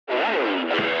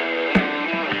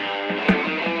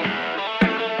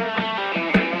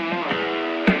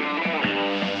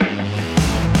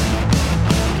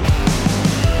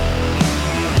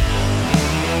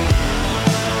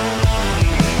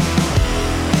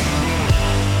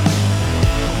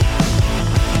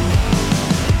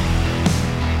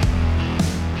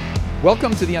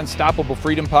Welcome to the Unstoppable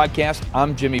Freedom Podcast.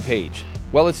 I'm Jimmy Page.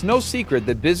 Well, it's no secret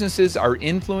that businesses are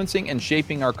influencing and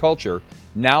shaping our culture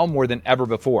now more than ever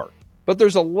before. But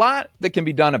there's a lot that can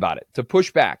be done about it to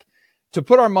push back, to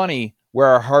put our money where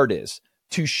our heart is,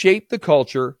 to shape the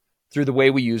culture through the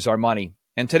way we use our money.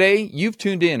 And today, you've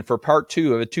tuned in for part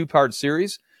 2 of a 2-part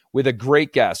series with a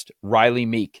great guest, Riley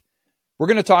Meek. We're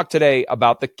going to talk today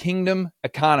about the kingdom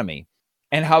economy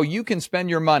and how you can spend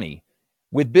your money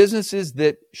with businesses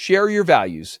that share your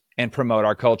values and promote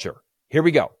our culture. Here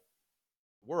we go.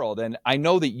 World, and I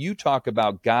know that you talk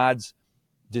about God's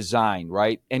design,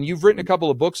 right? And you've written a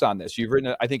couple of books on this. You've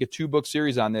written, I think, a 2-book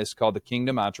series on this called The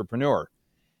Kingdom Entrepreneur.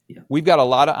 Yeah. We've got a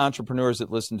lot of entrepreneurs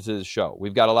that listen to this show.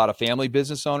 We've got a lot of family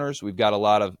business owners. We've got a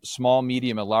lot of small,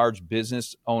 medium, and large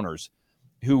business owners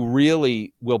who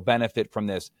really will benefit from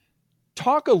this.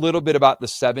 Talk a little bit about the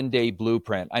 7-day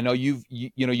blueprint. I know you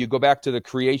go back to the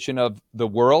creation of the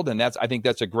world, and I think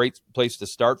that's a great place to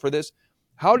start for this.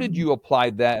 How did you apply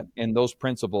that and those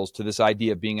principles to this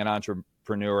idea of being an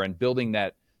entrepreneur and building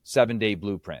that 7-day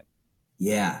blueprint?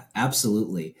 Yeah,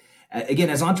 absolutely. Again,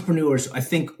 as entrepreneurs, I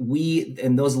think we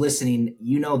and those listening,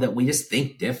 that we just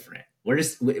think different.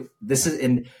 It's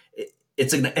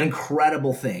an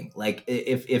incredible thing. Like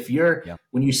if you're,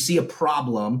 when you see a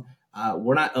problem,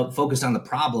 we're not focused on the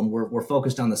problem. We're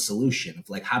focused on the solution of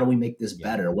like, how do we make this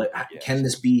better? Can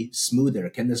this be smoother?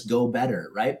 Can this go better?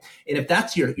 Right. And if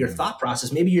that's your thought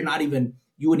process, maybe you wouldn't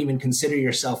even consider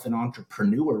yourself an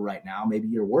entrepreneur right now. Maybe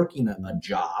you're working a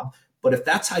job, but if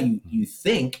that's how you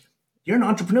think, you're an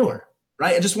entrepreneur,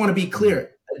 right? I just want to be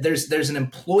clear. There's an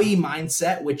employee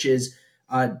mindset, which is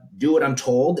do what I'm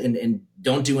told and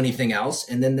don't do anything else.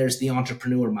 And then there's the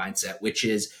entrepreneur mindset, which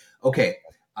is, okay,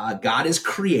 God is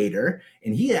creator,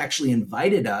 and he actually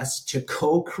invited us to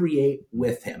co-create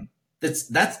with him.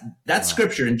 That's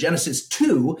scripture in Genesis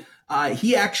 2.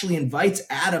 He actually invites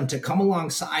Adam to come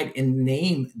alongside and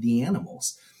name the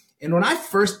animals. And when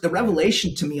the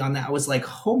revelation to me on that was like,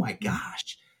 oh my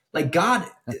gosh, like God,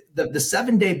 the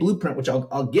 7-day blueprint, which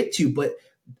I'll get to, but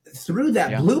through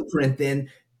that blueprint, then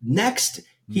next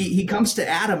he comes to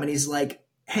Adam and he's like,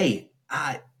 hey,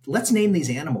 let's name these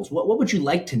animals. What would you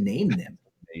like to name them?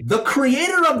 The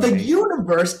creator of the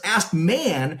universe asked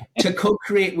man to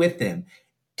co-create with him.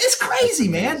 It's crazy,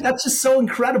 man. That's just so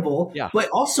incredible. Yeah. But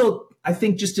also, I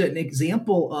think just an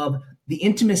example of the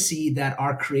intimacy that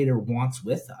our creator wants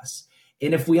with us.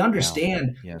 And if we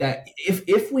understand that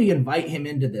if we invite him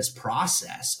into this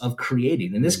process of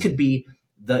creating, and this could be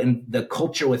the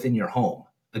culture within your home.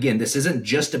 Again, this isn't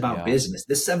just about business.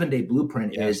 This 7-day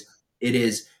blueprint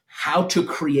is how to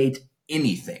create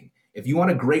anything. If you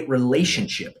want a great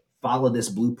relationship, follow this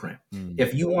blueprint.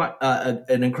 If you want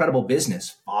an incredible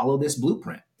business, follow this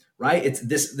blueprint, right?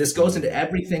 This goes into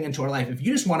everything into our life. If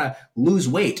you just want to lose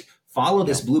weight, follow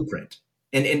this blueprint.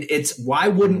 And it's why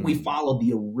wouldn't we follow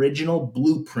the original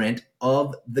blueprint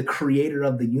of the creator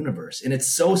of the universe? And it's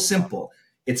so simple.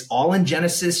 It's all in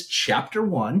Genesis chapter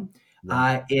 1.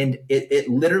 And it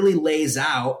literally lays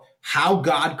out how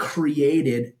God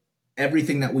created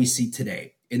everything that we see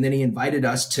today. And then he invited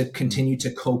us to continue to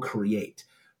co-create,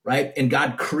 right? And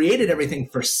God created everything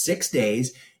for 6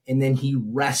 days, and then he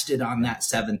rested on that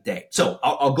 7th day. So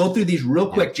I'll go through these real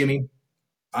quick, Jimmy,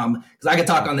 because I could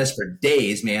talk on this for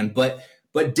days, man. But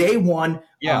day 1,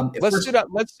 let's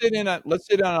sit in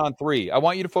on 3. I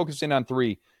want you to focus in on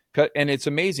 3, and it's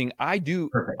amazing.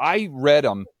 I read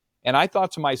them, and I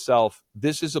thought to myself,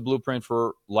 this is a blueprint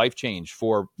for life change,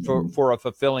 for a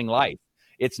fulfilling life.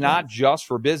 It's not just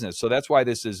for business. So that's why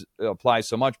this applies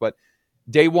so much. But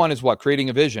day 1 is what? Creating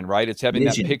a vision, right? It's having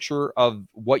that picture of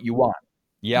what you want.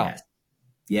 Yeah.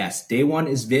 Yes. Day 1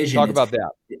 is vision. Talk about that.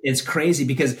 It's crazy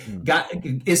because God,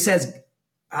 it says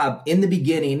in the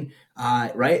beginning,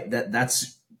 right?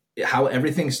 That's how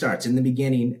everything starts in the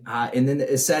beginning. And then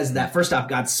it says that first off,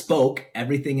 God spoke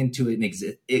everything into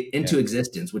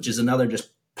existence, which is another just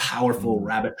powerful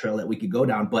rabbit trail that we could go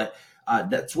down. But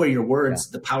that's where your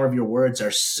words, the power of your words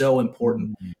are so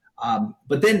important.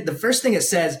 But then the first thing it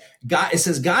says,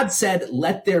 God said,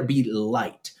 let there be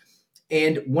light.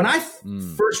 And when I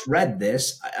first read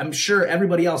this, I'm sure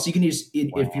everybody else, you can use,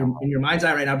 if you're in your mind's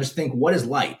eye right now, just think, what is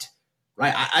light?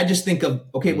 Right? I just think of,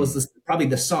 well, it's probably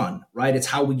the sun, right? It's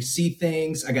how we see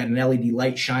things. I got an LED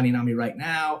light shining on me right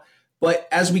now. But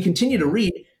as we continue to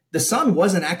read, the sun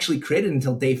wasn't actually created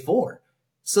until day 4.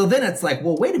 So then it's like,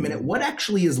 well, wait a minute, what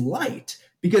actually is light?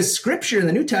 Because scripture in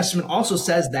the New Testament also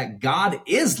says that God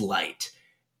is light.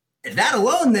 And that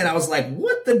alone, then I was like,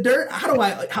 what the dirt? How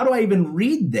do I even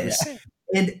read this? Yeah.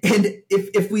 And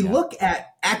if we look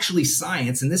at actually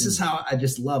science, and this is how I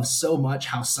just love so much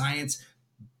how science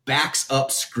backs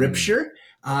up scripture.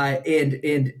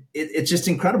 It's just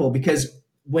incredible because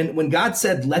when God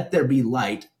said, let there be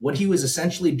light, what he was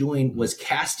essentially doing was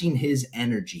casting his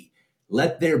energy.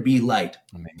 Let there be light.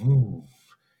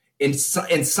 And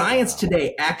science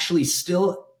today actually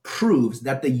still proves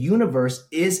that the universe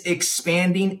is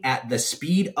expanding at the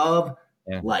speed of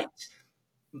light.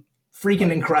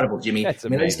 Freaking incredible, Jimmy. That's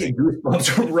amazing. I just get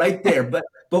goosebumps right there. But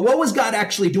what was God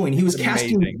actually doing? He was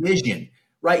casting vision,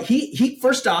 right? He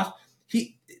first off,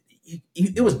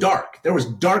 it was dark. There was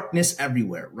darkness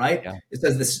everywhere, right? Yeah. It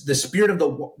says the spirit of the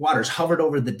waters hovered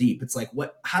over the deep. It's like,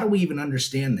 how do we even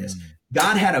understand this?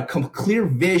 God had a clear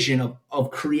vision of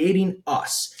creating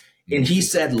us. And he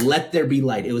said, let there be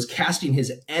light. It was casting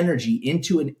his energy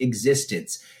into an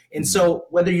existence. And so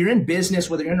whether you're in business,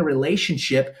 whether you're in a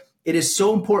relationship, it is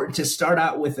so important to start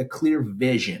out with a clear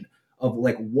vision of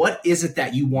like, what is it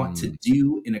that you want to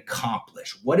do and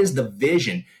accomplish? What is the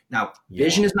vision? Now,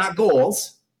 vision is not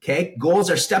goals. Okay. Goals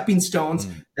are stepping stones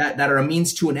that are a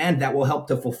means to an end that will help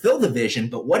to fulfill the vision.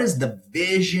 But what is the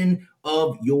vision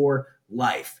of your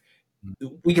life?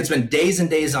 We could spend days and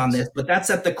days on this, but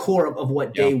that's at the core of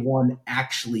what day one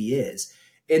actually is.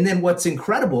 And then what's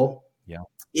incredible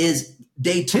is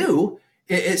day two,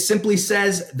 it simply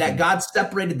says that God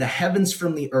separated the heavens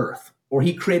from the earth, or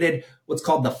he created what's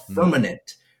called the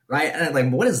firmament, right? And I'm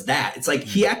like, what is that? It's like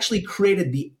he actually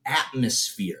created the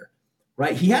atmosphere.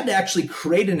 Right. He had to actually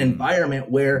create an environment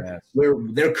where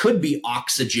there could be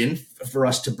oxygen for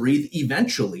us to breathe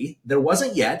eventually. There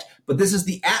wasn't yet, but this is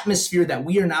the atmosphere that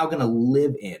we are now going to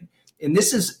live in. And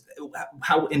this is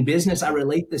how in business I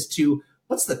relate this to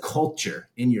what's the culture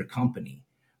in your company,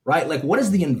 right? Like what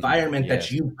is the environment that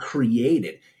you've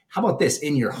created? How about this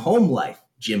in your home life,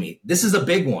 Jimmy? This is a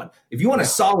big one. If you want a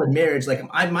solid marriage, like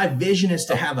my vision is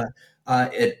to have a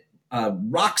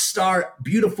rock star,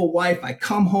 beautiful wife. I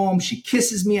come home, she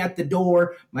kisses me at the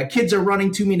door. My kids are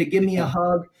running to me to give me a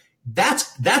hug.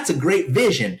 That's a great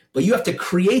vision, but you have to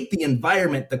create the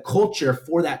environment, the culture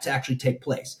for that to actually take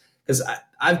place. Because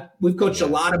we've coached a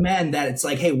lot of men that it's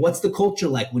like, hey, what's the culture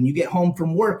like when you get home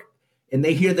from work and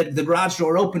they hear the garage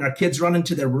door open? Are kids running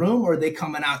to their room, or are they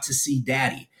coming out to see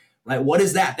daddy? Right? What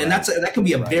is that? And that can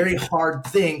be a very hard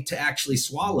thing to actually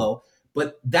swallow,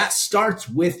 but that starts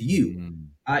with you.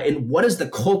 And what is the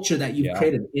culture that you've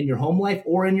created in your home life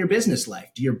or in your business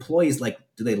life? Do your employees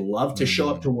do they love to show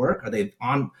up to work? Are they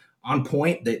on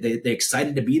point? They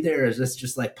excited to be there? Or is this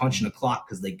just like punching a clock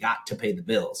because they got to pay the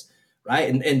bills, right?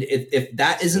 And if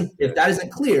that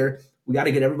isn't clear, we got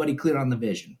to get everybody clear on the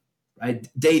vision, right?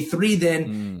 Day three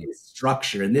then is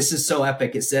structure, and this is so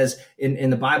epic. It says in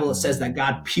the Bible, it says that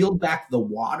God peeled back the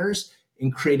waters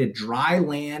and created dry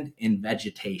land and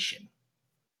vegetation.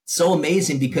 So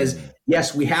amazing because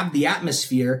yes, we have the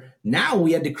atmosphere. Now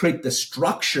we had to create the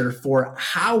structure for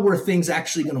how were things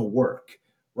actually going to work,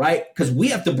 right? Because we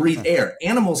have to breathe air.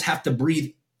 Animals have to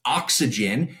breathe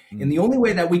oxygen. And the only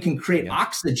way that we can create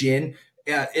oxygen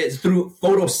is through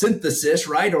photosynthesis,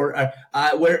 right? Or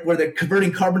where they're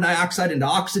converting carbon dioxide into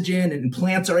oxygen and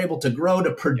plants are able to grow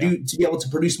to produce, to be able to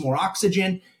produce more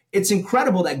oxygen. It's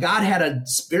incredible that God had a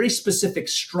very specific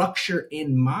structure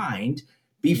in mind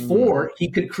before he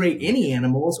could create any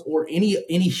animals or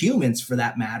any humans for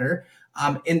that matter.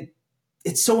 And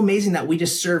it's so amazing that we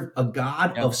just serve a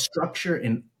God of structure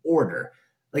and order.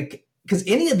 Like, because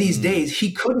any of these days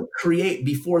he couldn't create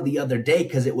before the other day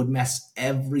because it would mess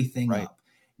everything up.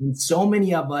 And so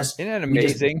many of us, isn't that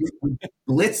amazing?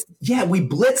 We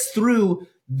blitz through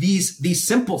these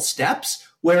simple steps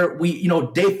where we,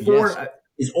 day 4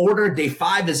 is order. Day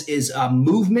 5 is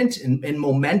movement and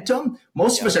momentum.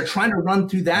 Most of us are trying to run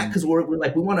through that because we're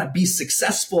like, we want to be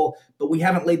successful, but we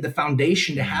haven't laid the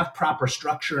foundation to have proper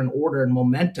structure and order and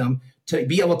momentum to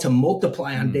be able to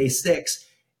multiply on day 6,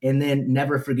 and then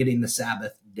never forgetting the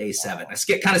Sabbath, day 7. I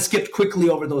kind of skipped quickly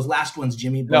over those last ones,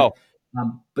 Jimmy. But,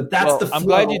 but that's the flow. I'm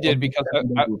glad you did because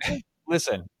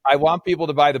listen, I want people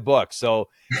to buy the book. So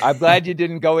I'm glad you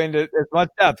didn't go into as much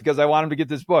depth because I want them to get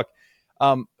this book.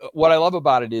 What I love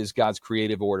about it is God's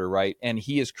creative order, right? And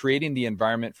he is creating the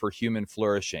environment for human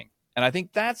flourishing. And I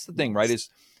think that's the thing, right?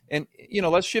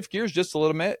 Let's shift gears just a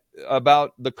little bit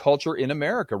about the culture in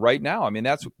America right now. I mean,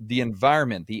 that's the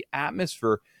environment, the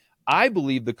atmosphere. I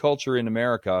believe the culture in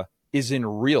America is in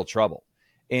real trouble.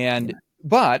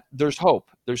 But there's hope.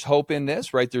 There's hope in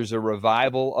this, right? There's a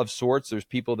revival of sorts. There's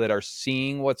people that are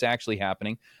seeing what's actually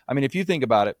happening. I mean, if you think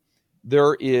about it,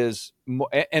 there is,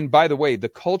 and by the way, the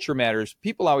culture matters.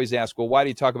 People always ask, well, why do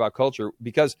you talk about culture?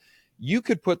 Because you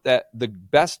could put the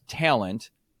best talent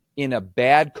in a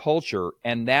bad culture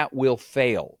and that will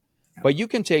fail. But you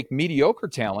can take mediocre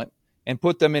talent and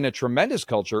put them in a tremendous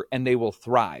culture and they will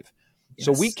thrive. Yes.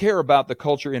 So we care about the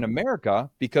culture in America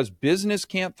because business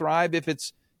can't thrive if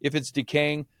it's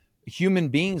decaying. Human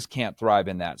beings can't thrive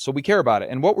in that. So we care about it.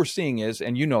 And what we're seeing is,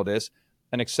 and you know this,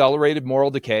 an accelerated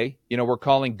moral decay. We're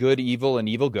calling good evil and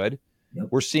evil good. Yep.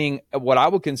 We're seeing what I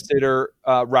would consider,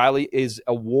 Riley, is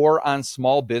a war on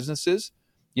small businesses.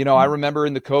 I remember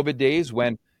in the COVID days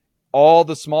when all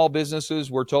the small businesses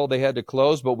were told they had to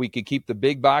close, but we could keep the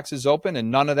big boxes open,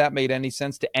 and none of that made any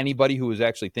sense to anybody who was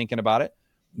actually thinking about it.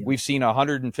 Yep. We've seen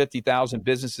 150,000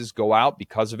 businesses go out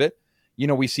because of it.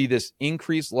 We see this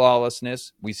increased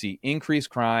lawlessness. We see increased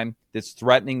crime that's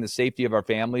threatening the safety of our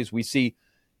families. We see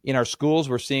in our schools,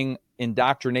 we're seeing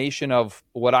indoctrination of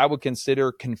what I would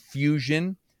consider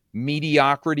confusion,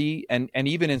 mediocrity, and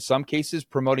even in some cases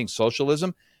promoting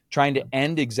socialism, trying to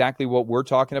end exactly what we're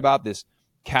talking about, this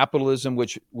capitalism,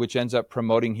 which ends up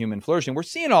promoting human flourishing. We're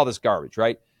seeing all this garbage,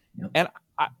 right? Yep. And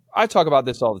I talk about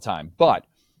this all the time, but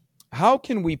how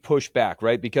can we push back,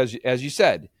 right? Because as you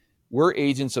said, we're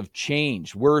agents of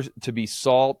change. We're to be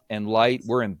salt and light.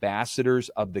 We're ambassadors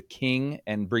of the King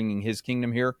and bringing his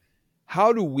kingdom here.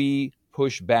 How do we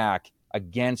push back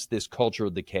against this cultural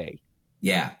decay?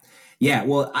 Yeah.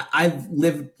 Well, I've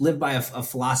lived by a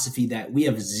philosophy that we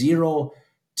have zero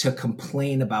to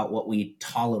complain about what we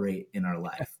tolerate in our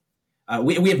life.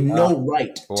 We have no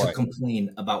right to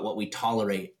complain about what we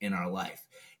tolerate in our life.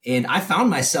 And I found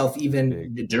myself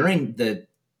even during the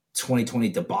 2020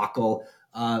 debacle,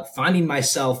 finding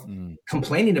myself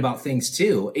complaining about things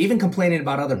too, even complaining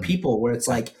about other people, where it's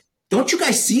like, don't you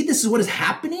guys see this is what is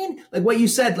happening? Like what you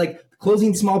said, like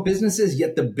closing small businesses,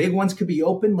 yet the big ones could be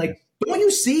open. Like, don't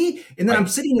you see? And then I'm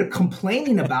sitting there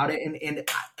complaining about it.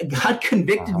 And God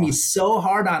convicted me so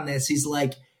hard on this. He's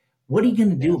like, what are you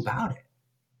going to do about it?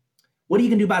 What are you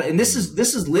going to do about it? And this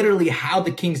is literally how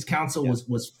the King's Council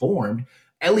was formed.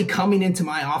 Ellie coming into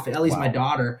my office. Ellie's my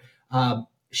daughter.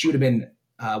 She would have been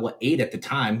 8 at the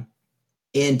time.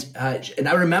 And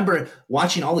I remember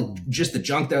watching all the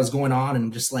junk that was going on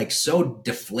and just like so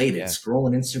deflated,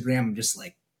 scrolling Instagram. I'm just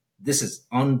like, this is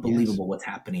unbelievable what's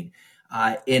happening.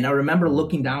 And I remember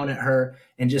looking down at her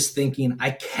and just thinking,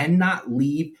 I cannot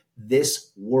leave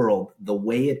this world the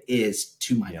way it is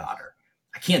to my daughter.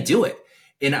 I can't do it.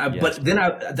 And but then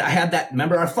I had that,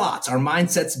 remember our thoughts, our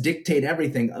mindsets dictate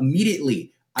everything.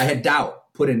 Immediately I had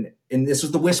doubt put in, and this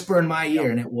was the whisper in my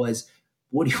ear, and it was,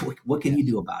 what can you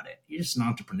do about it? You're just an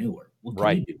entrepreneur. What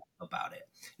can you do about it?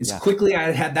 As quickly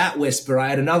I had that whisper, I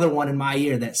had another one in my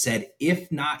ear that said,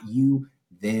 if not you,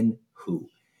 then who?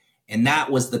 And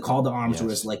that was the call to arms,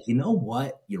 where it's like, you know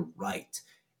what? You're right.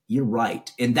 You're right.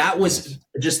 And that was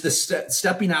just the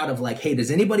stepping out of like, hey, does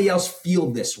anybody else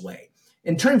feel this way?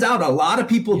 And turns out a lot of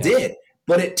people did,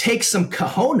 but it takes some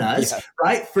cojones,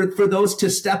 right? For those to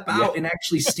step out and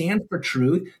actually stand for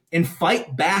truth and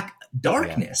fight back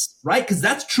darkness, right? Because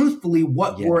that's truthfully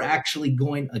what we're actually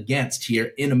going against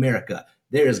here in America.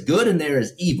 There is good and there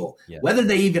is evil. Whether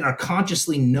they even are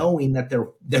consciously knowing that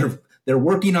they're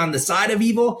working on the side of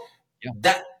evil,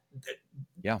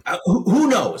 who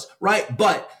knows, right?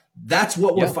 But that's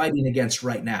what we're fighting against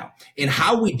right now. And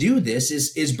how we do this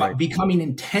is by becoming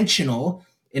intentional.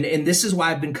 And this is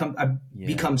why I've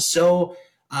become so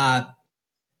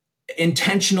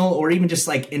intentional, or even just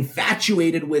like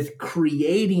infatuated with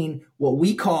creating what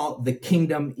we call the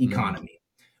kingdom economy,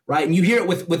 right? And you hear it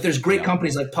with there's great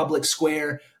companies like Public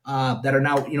Square that are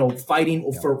now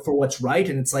fighting for what's right.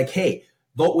 And it's like, hey,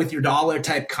 vote with your dollar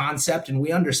type concept, and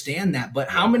we understand that. But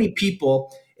how many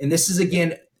people, and this is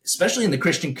again, especially in the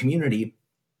Christian community,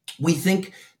 we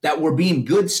think that we're being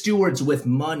good stewards with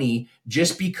money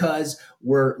just because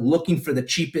we're looking for the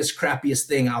cheapest, crappiest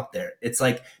thing out there. It's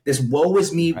like this woe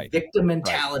is me victim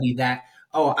mentality that,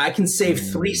 oh, I can save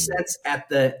 3 cents at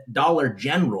the Dollar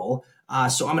General,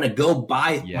 so I'm going to go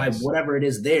buy my whatever it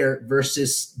is there,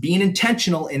 versus being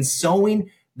intentional and sowing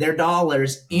their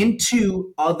dollars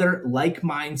into other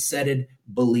like-minded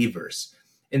believers.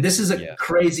 And this is a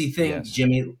crazy thing,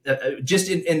 Jimmy, just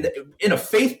in a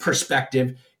faith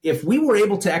perspective. If we were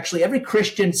able to actually, every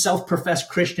Christian, self-professed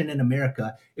Christian in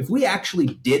America, if we actually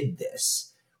did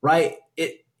this, right,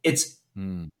 it's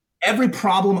every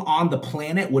problem on the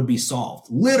planet would be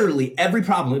solved. Literally every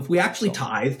problem. If we actually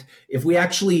tithed, if we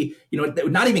actually,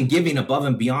 not even giving above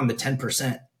and beyond the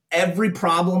 10%, every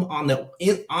problem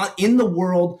in the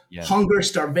world, hunger,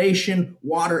 starvation,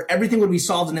 water, everything would be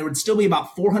solved, and there would still be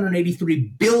about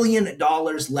 $483 billion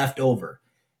left over.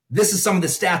 This is some of the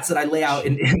stats that I lay out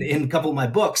in a couple of my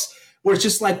books, where it's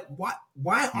just like,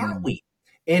 why aren't we?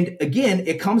 And again,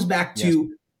 it comes back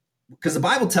to, because the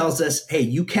Bible tells us, hey,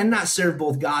 you cannot serve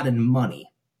both God and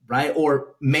money, right?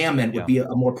 Or mammon would be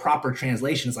a more proper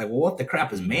translation. It's like, well, what the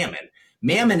crap is mammon?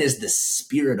 Mammon is the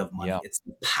spirit of money. It's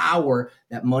the power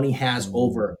that money has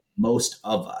over most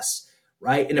of us,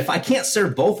 right? And if I can't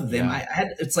serve both of them,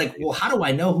 it's like, well, how do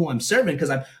I know who I'm serving? Because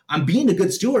I'm being a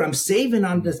good steward. I'm saving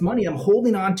on this money. I'm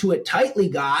holding on to it tightly,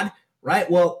 God,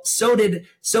 right? Well, so did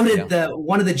the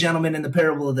one of the gentlemen in the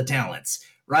parable of the talents,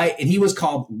 right? And he was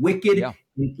called wicked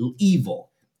and evil,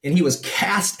 and he was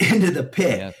cast into the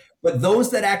pit. Yeah. But those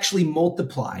that actually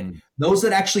multiplied, those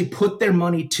that actually put their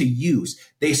money to use,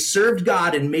 they served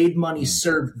God and made money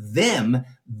serve them.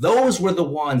 Those were the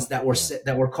ones that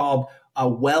were called a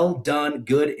well done,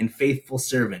 good and faithful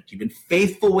servant. You've been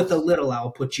faithful with a little, I'll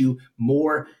put you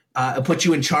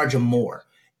in charge of more.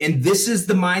 And this is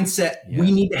the mindset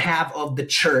we need to have of the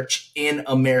church in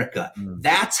America.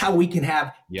 That's how we can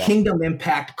have kingdom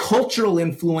impact, cultural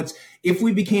influence. If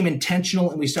we became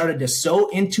intentional and we started to sow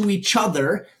into each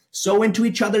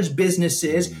other's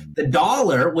businesses, the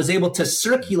dollar was able to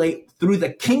circulate through the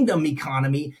kingdom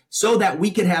economy so that we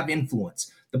could have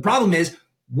influence. The problem is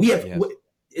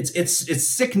it's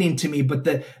sickening to me, but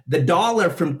the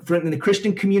dollar from the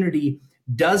Christian community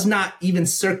does not even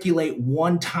circulate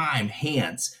one time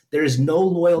hands. There is no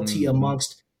loyalty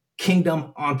amongst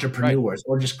kingdom entrepreneurs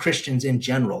or just Christians in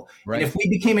general. And if we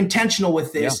became intentional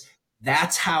with this,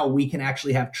 that's how we can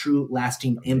actually have true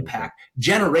lasting impact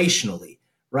generationally.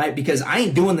 Right? Because I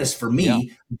ain't doing this for me.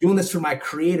 I'm doing this for my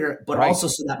creator, but also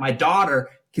so that my daughter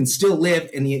can still live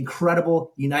in the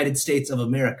incredible United States of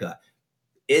America.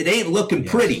 It ain't looking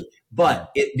pretty,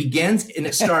 but it begins and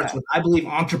it starts with, I believe,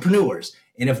 entrepreneurs.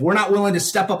 And if we're not willing to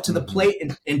step up to the plate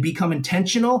and become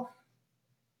intentional,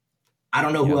 I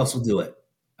don't know who else will do it.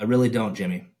 I really don't,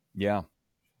 Jimmy. Yeah.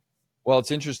 Well,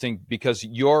 it's interesting because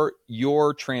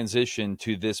your transition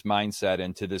to this mindset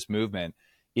and to this movement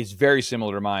is very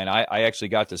similar to mine. I actually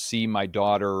got to see my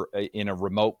daughter in a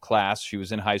remote class. She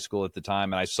was in high school at the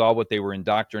time, and I saw what they were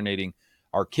indoctrinating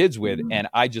our kids with, and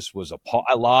I just was appalled.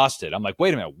 I lost it. I'm like,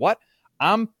 wait a minute, what?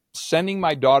 I'm sending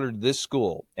my daughter to this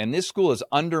school, and this school is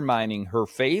undermining her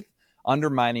faith,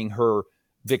 undermining her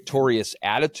victorious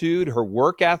attitude, her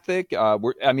work ethic.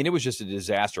 It was just a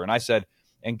disaster. And I said,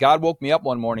 and God woke me up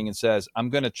one morning and says, I'm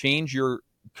going to change your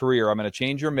career. I'm going to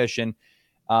change your mission.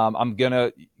 I'm going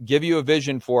to give you a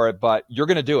vision for it, but you're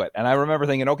going to do it. And I remember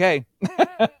thinking, okay,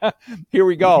 here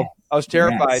we go. I was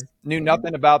terrified, knew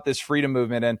nothing about this freedom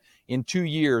movement. And in 2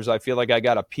 years, I feel like I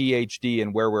got a PhD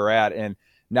in where we're at. And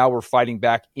now we're fighting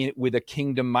back with a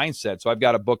kingdom mindset. So I've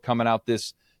got a book coming out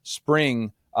this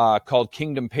spring called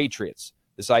Kingdom Patriots.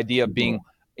 This idea of being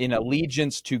in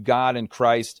allegiance to God and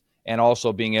Christ and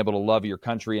also being able to love your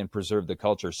country and preserve the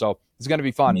culture. So it's going to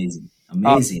be fun.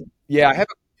 Amazing.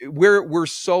 We're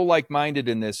so like-minded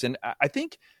in this. And I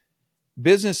think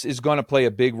business is going to play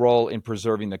a big role in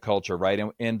preserving the culture, right?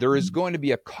 And there is going to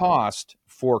be a cost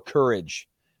for courage,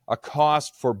 a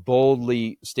cost for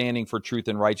boldly standing for truth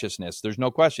and righteousness. There's no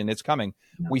question it's coming.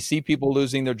 No. We see people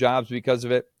losing their jobs because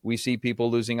of it. We see people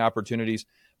losing opportunities.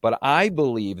 But I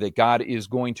believe that God is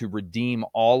going to redeem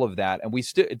all of that. And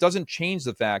it doesn't change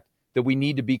the fact that we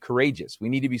need to be courageous. We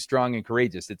need to be strong and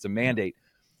courageous. It's a mandate.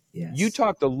 Yes. You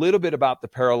talked a little bit about the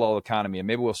parallel economy, and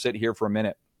maybe we'll sit here for a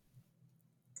minute.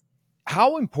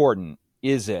 How important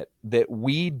is it that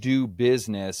we do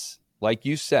business, like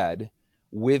you said,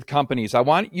 with companies? I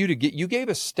want you gave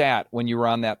a stat when you were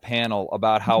on that panel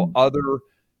about how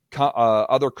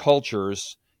other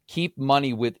cultures keep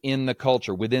money within the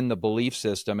culture, within the belief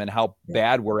system, and how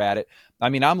bad we're at it. I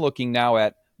mean, I'm looking now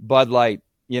at Bud Light,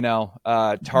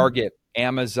 Target,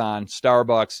 Amazon,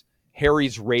 Starbucks,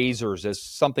 Harry's razors, as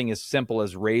something as simple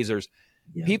as razors.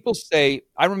 Yeah. People say,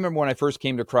 I remember when I first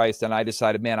came to Christ and I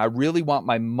decided, man, I really want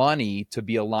my money to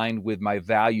be aligned with my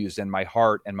values and my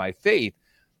heart and my faith.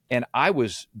 And I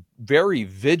was very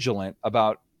vigilant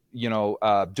about,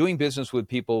 doing business with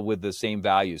people with the same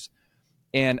values.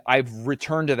 And I've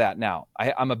returned to that now.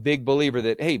 I'm a big believer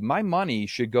that, hey, my money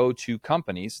should go to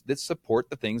companies that support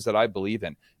the things that I believe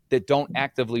in, that don't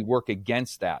actively work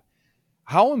against that.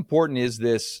 How important is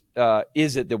this?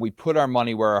 Is it that we put our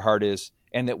money where our heart is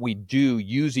and that we do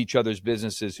use each other's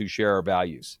businesses who share our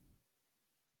values?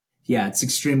 Yeah, it's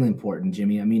extremely important,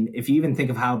 Jimmy. I mean, if you even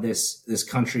think of how this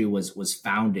country was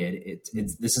founded,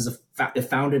 this is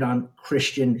founded on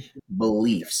Christian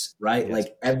beliefs, right? Yes.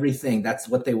 Like everything, that's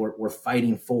what they were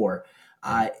fighting for.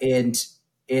 And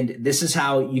this is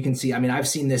how you can see, I mean, I've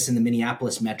seen this in the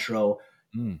Minneapolis metro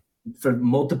for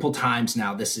multiple times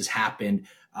now. This has happened.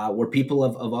 Where people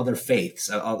of other faiths,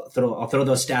 I'll throw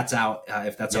those stats out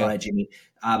if that's all right, Jimmy.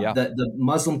 The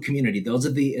Muslim community, those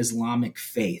of the Islamic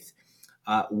faith,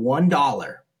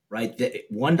 $1 right?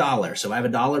 $1. So I have a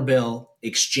dollar bill,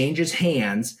 exchanges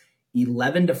hands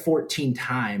 11 to 14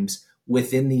 times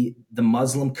within the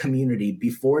Muslim community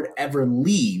before it ever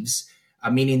leaves,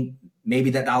 meaning maybe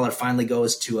that dollar finally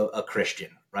goes to a Christian,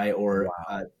 right? Or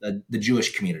the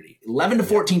Jewish community, 11 to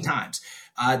 14 times.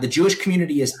 The Jewish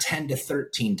community is 10 to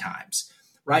 13 times,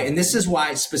 right? And this is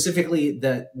why specifically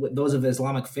those of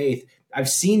Islamic faith, I've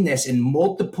seen this in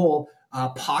multiple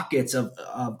pockets of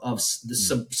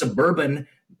the suburban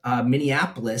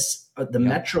Minneapolis, the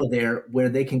metro there, where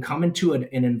they can come into an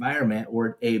environment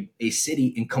or a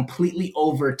city and completely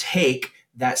overtake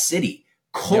that city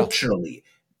culturally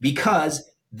because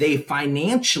they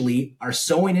financially are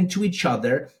sewing into each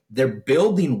other. They're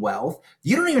building wealth.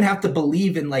 You don't even have to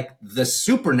believe in like the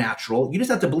supernatural. You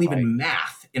just have to believe in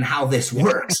math and how this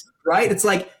works, right? It's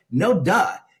like, no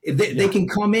duh. They can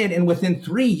come in and within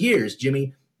 3 years,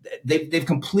 Jimmy, they've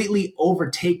completely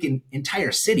overtaken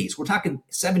entire cities. We're talking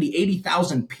 70,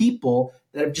 80,000 people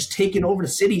that have just taken over the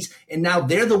cities. And now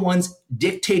they're the ones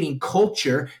dictating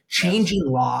culture, changing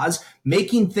laws,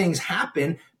 making things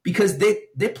happen because they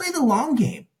play the long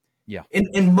game. Yeah.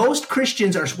 And most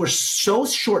Christians we're so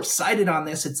short-sighted on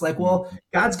this. It's like, well,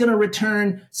 God's going to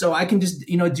return, so I can just,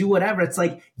 do whatever. It's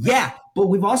like, yeah, but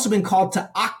we've also been called to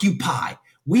occupy.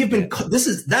 We have been,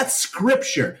 that's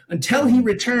scripture. Until he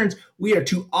returns, we are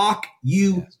to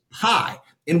occupy.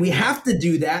 And we have to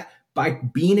do that by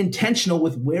being intentional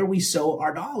with where we sow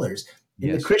our dollars.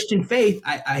 In the Christian faith,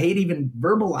 I hate even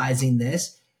verbalizing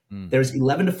this. There's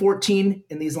 11 to 14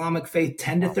 in the Islamic faith,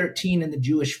 10 to 13 in the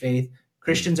Jewish faith.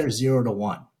 Christians are 0 to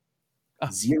 1.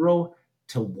 0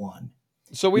 to 1.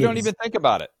 So we don't even think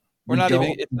about it.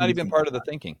 It's not even part of the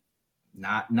thinking.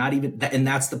 Not even that, and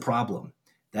that's the problem.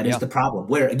 That is the problem.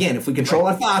 Where again, if we control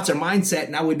our thoughts, our mindset,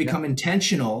 now we become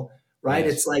intentional, right?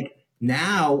 Yes. It's like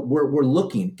now we're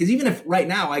looking, because even if right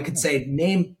now I could say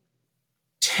name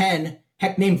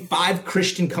 5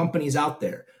 Christian companies out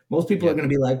there. Most people are going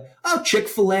to be like, oh,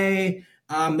 Chick-fil-A,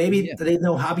 maybe they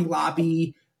know Hobby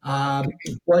Lobby. Well,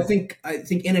 I think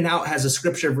In-N-Out has a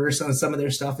scripture verse on some of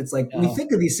their stuff. It's like we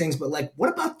think of these things, but like, what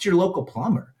about your local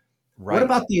plumber? Right. What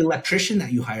about the electrician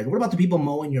that you hired? What about the people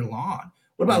mowing your lawn?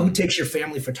 What about who takes your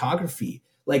family photography?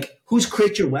 Like, who's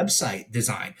creates your website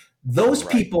design? Those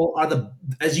people are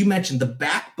as you mentioned, the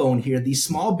backbone here. These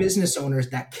small business owners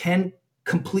that can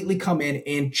completely come in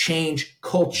and change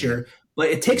culture, but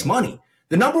it takes money.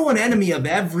 The number one enemy of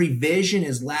every vision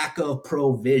is lack of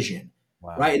provision.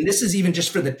 Wow. Right. And this is even just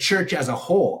for the church as a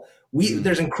whole.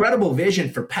 There's incredible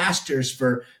vision for pastors,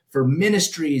 for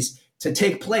ministries to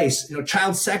take place,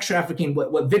 child sex trafficking,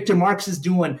 what Victor Marx is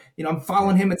doing, I'm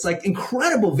following him. It's like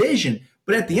incredible vision.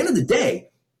 But at the end of the day,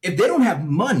 if they don't have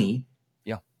money,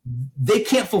 they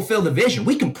can't fulfill the vision.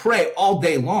 We can pray all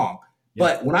day long.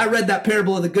 But when I read that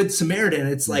parable of the Good Samaritan,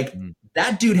 it's like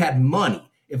that dude had money.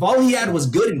 If all he had was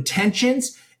good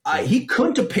intentions, he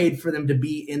couldn't have paid for them to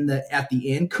be at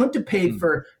the inn, couldn't have paid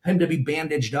for him to be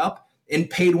bandaged up and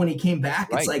paid when he came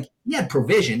back. Right. It's like he had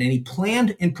provision and he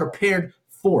planned and prepared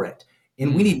for it.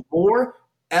 And we need more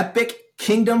epic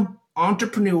kingdom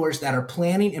entrepreneurs that are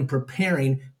planning and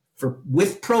preparing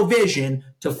with provision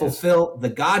to fulfill the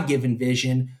God-given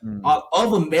vision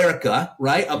of America,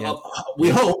 right? We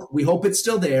hope it's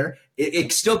still there.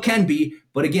 It still can be,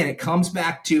 but again, it comes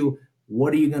back to,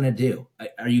 what are you going to do?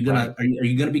 Are you going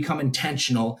to become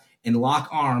intentional and lock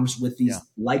arms with these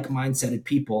like-minded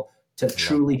people to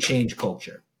truly change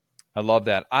culture? I love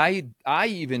that. I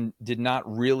even did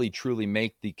not really truly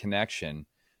make the connection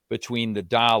between the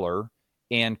dollar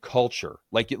and culture.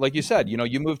 Like you said,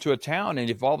 you move to a town, and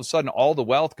if all of a sudden all the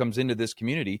wealth comes into this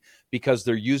community because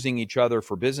they're using each other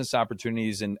for business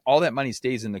opportunities and all that money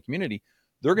stays in the community,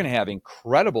 they're going to have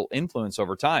incredible influence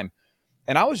over time.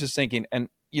 And I was just thinking, and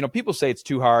people say it's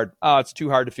too hard. It's too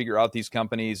hard to figure out these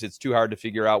companies. It's too hard to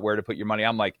figure out where to put your money.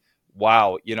 I'm like,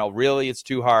 wow, really, it's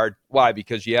too hard. Why?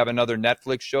 Because you have another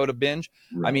Netflix show to binge?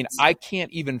 Right. I mean, I can't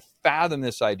even fathom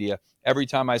this idea every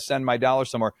time I send my dollar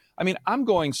somewhere. I mean, I'm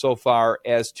going so far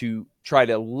as to try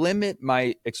to limit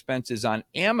my expenses on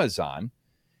Amazon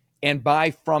and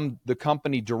buy from the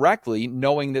company directly,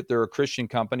 knowing that they're a Christian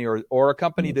company or a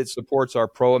company that supports our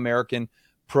pro-American,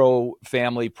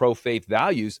 pro-family, pro-faith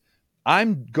values.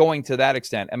 I'm going to that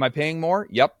extent. Am I paying more?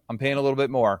 Yep, I'm paying a little bit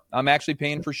more. I'm actually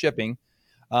paying for shipping.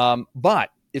 But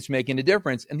it's making a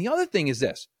difference. And the other thing is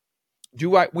this: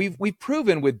 we've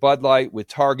proven with Bud Light, with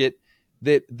Target,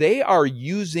 that they are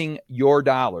using your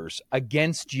dollars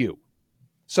against you.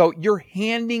 So you're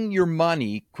handing your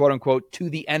money, quote unquote, to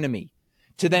the enemy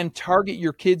to then target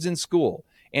your kids in school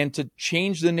and to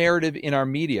change the narrative in our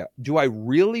media. Do I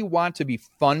really want to be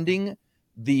funding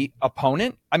the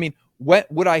opponent? I mean,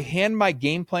 would I hand my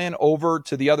game plan over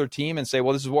to the other team and say,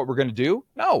 well, this is what we're going to do?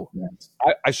 No, Yes.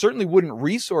 I certainly wouldn't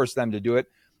resource them to do it.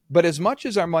 But as much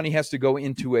as our money has to go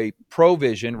into a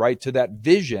provision, right, to that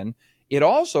vision, it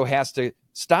also has to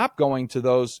stop going to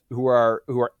those who are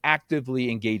actively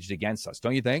engaged against us.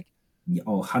 Don't you think?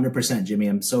 Oh, 100%, Jimmy.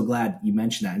 I'm so glad you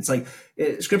mentioned that. It's like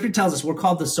Scripture tells us we're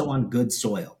called to sow on good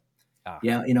soil.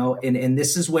 Yeah, and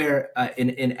this is where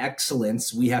in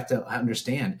excellence we have to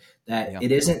understand that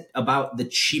it isn't about the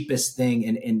cheapest thing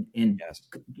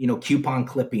and coupon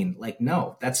clipping. Like,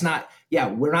 no, that's not. Yeah,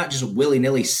 we're not just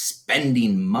willy-nilly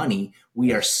spending money.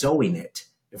 We are sowing it.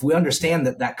 If we understand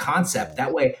that concept,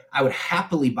 that way I would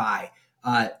happily buy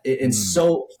and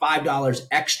sow $5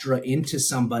 extra into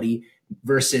somebody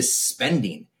versus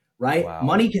spending. Right? Wow.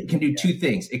 Money can do two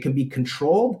things. It can be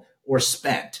controlled or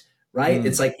spent. Right?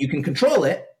 It's like you can control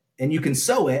it and you can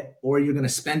sow it, or you're going to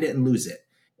spend it and lose it.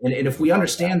 And if we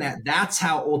understand that, that's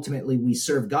how ultimately we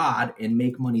serve God and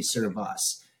make money serve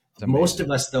us. Most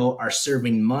of us, though, are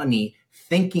serving money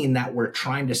thinking that we're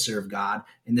trying to serve God.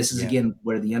 And this is, again,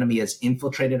 where the enemy has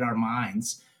infiltrated our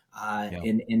minds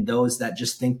in those that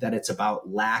just think that it's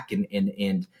about lack and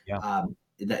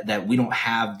that we don't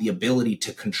have the ability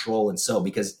to control and sow.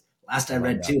 Because last I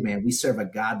read too, man, we serve a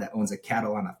God that owns a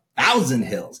cattle on 1,000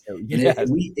 hills. And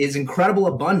it's incredible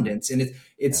abundance. And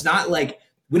it's not like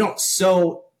we don't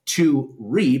sow to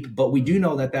reap, but we do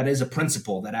know that is a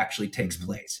principle that actually takes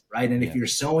place, right? And if you're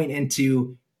sowing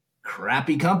into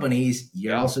crappy companies,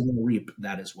 you're also going to reap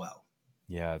that as well.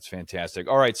 Yeah, it's fantastic.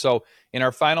 All right. So in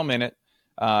our final minute,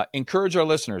 encourage our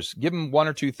listeners, give them one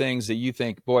or two things that you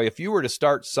think, boy, if you were to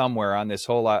start somewhere on this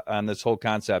whole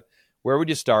concept, where would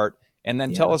you start? And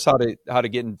then tell us how to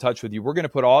get in touch with you. We're going to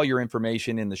put all your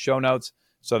information in the show notes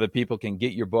so that people can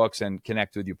get your books and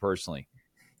connect with you personally.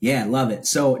 Yeah, love it.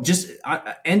 So just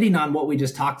ending on what we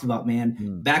just talked about,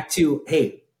 man, back to,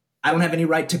 hey, I don't have any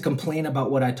right to complain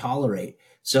about what I tolerate.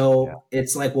 So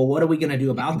it's like, well, what are we going to do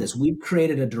about this? We've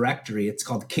created a directory. It's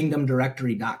called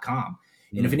kingdomdirectory.com.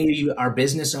 And if any of you are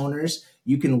business owners,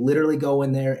 you can literally go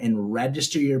in there and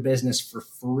register your business for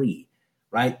free.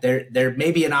 Right. There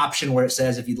may be an option where it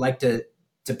says if you'd like to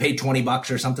pay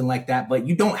 $20 or something like that, but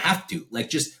you don't have to. Like,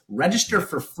 just register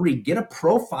for free, get a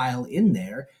profile in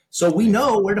there so we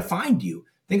know where to find you.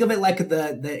 Think of it like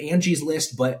the Angie's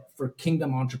List, but for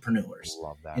kingdom entrepreneurs.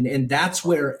 Love that. And that's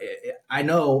where I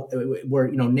know we're,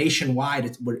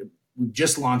 nationwide. We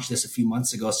just launched this a few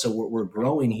months ago, so we're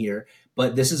growing here.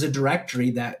 But this is a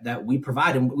directory that we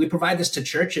provide, and we provide this to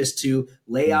churches to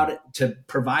lay out, to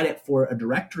provide it for a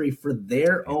directory for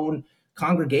their own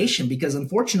congregation. Because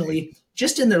unfortunately,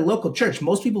 just in their local church,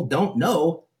 most people don't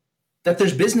know that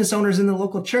there's business owners in the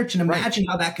local church. And imagine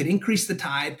how that could increase the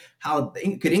tithe, how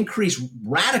it could increase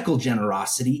radical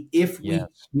generosity if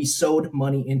we sowed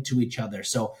money into each other.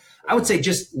 So I would say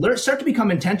just start to become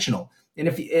intentional. And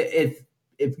if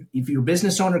you're a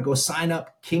business owner, go sign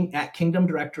up at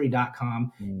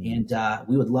kingdomdirectory.com. And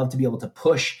we would love to be able to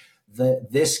push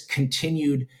this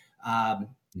continued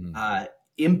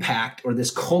impact, or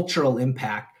this cultural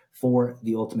impact for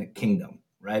the ultimate kingdom,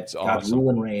 right? It's God awesome.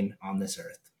 Rule and reign on this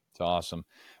earth. It's awesome.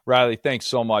 Riley, thanks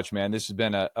so much, man. This has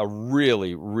been a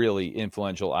really, really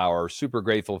influential hour. Super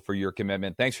grateful for your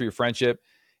commitment. Thanks for your friendship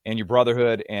and your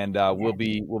brotherhood. And we'll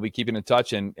be keeping in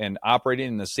touch and operating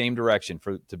in the same direction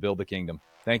to build the kingdom.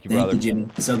 Thank you, brother. Thank you, Jimmy.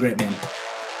 So great, man.